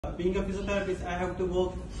being a physiotherapist, I have to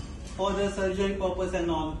work for the surgery purpose and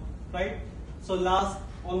all, right? So last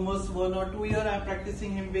almost 1 or 2 years I'm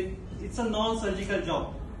practicing him with, it's a non-surgical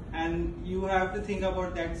job, and you have to think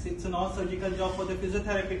about that. It's a non-surgical job. For the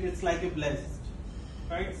physiotherapist, it's like a blessed,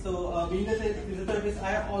 right? So being a physiotherapist,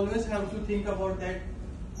 I always have to think about that.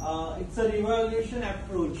 It's a revolution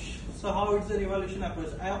approach. So how it's a revolution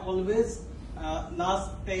approach? I always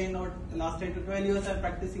last 10 to 12 years I'm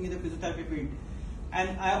practicing in the physiotherapy field,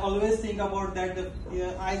 and I always think about that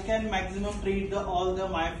I can maximum treat all the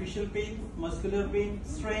myofascial pain, muscular pain,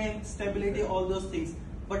 strength, stability, all those things.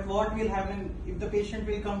 But what will happen if the patient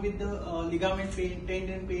will come with the ligament pain,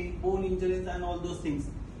 tendon pain, bone injuries and all those things?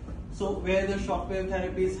 So where the shockwave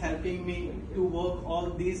therapy is helping me to work all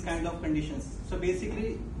these kind of conditions. So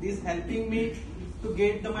basically this helping me to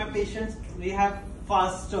get my patients rehab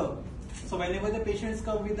faster. So whenever the patients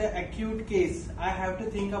come with the acute case, I have to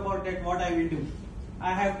think about that what I will do.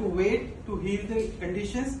 I have to wait to heal the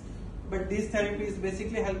conditions, but this therapy is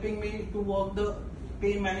basically helping me to work the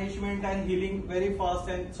pain management and healing very fast,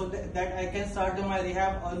 and so that I can start my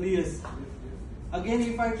rehab earliest. Again,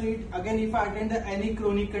 if I attend any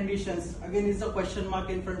chronic conditions, again is a question mark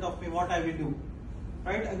in front of me, what I will do,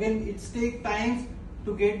 right? Again, it takes time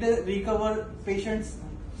to get the recover patients.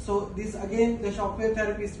 So this again, the shockwave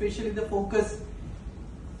therapy, especially the focus.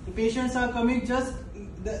 The patients are coming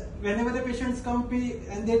whenever the patients come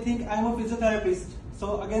and they think I'm a physiotherapist.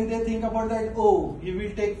 So again they think about that, oh, he will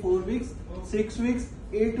take 4 weeks, 6 weeks,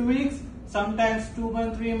 8 weeks, sometimes 2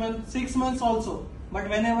 months, 3 months, 6 months also. But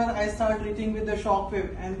whenever I start treating with the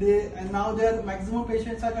shockwave, and now their maximum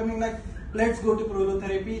patients are coming like, let's go to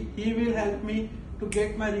Prolotherapy. He will help me to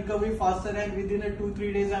get my recovery faster, and within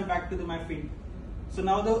 2-3 days I'm back to my feet. So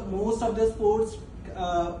now most of the sports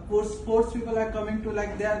people are coming to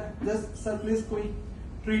like, they are just, sir, please quick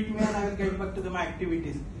treat me and I will get back to my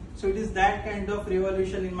activities. So it is that kind of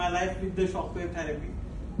revolution in my life with the shockwave therapy.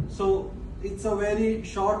 So it's a very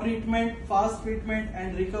short treatment, fast treatment,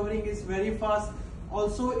 and recovering is very fast.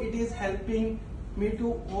 Also, it is helping me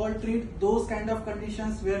to all treat those kind of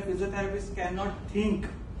conditions where physiotherapists cannot think,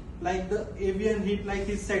 like the avian hip, like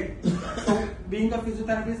he said. So being a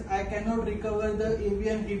physiotherapist, I cannot recover the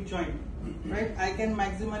avian hip joint, right? I can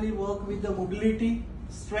maximally work with the mobility,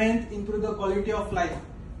 strength, improve the quality of life.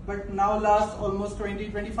 But now last almost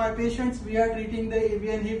 20-25 patients, we are treating the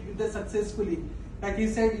avian hip successfully. Like he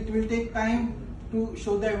said, it will take time to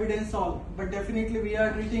show the evidence all, but definitely we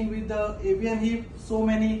are treating with the avian hip so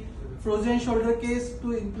many frozen shoulder case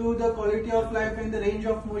to improve the quality of life and the range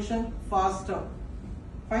of motion faster.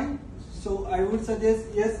 Fine. So I would suggest,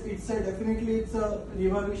 yes, definitely it's a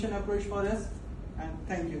revolution approach for us, and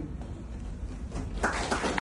thank you.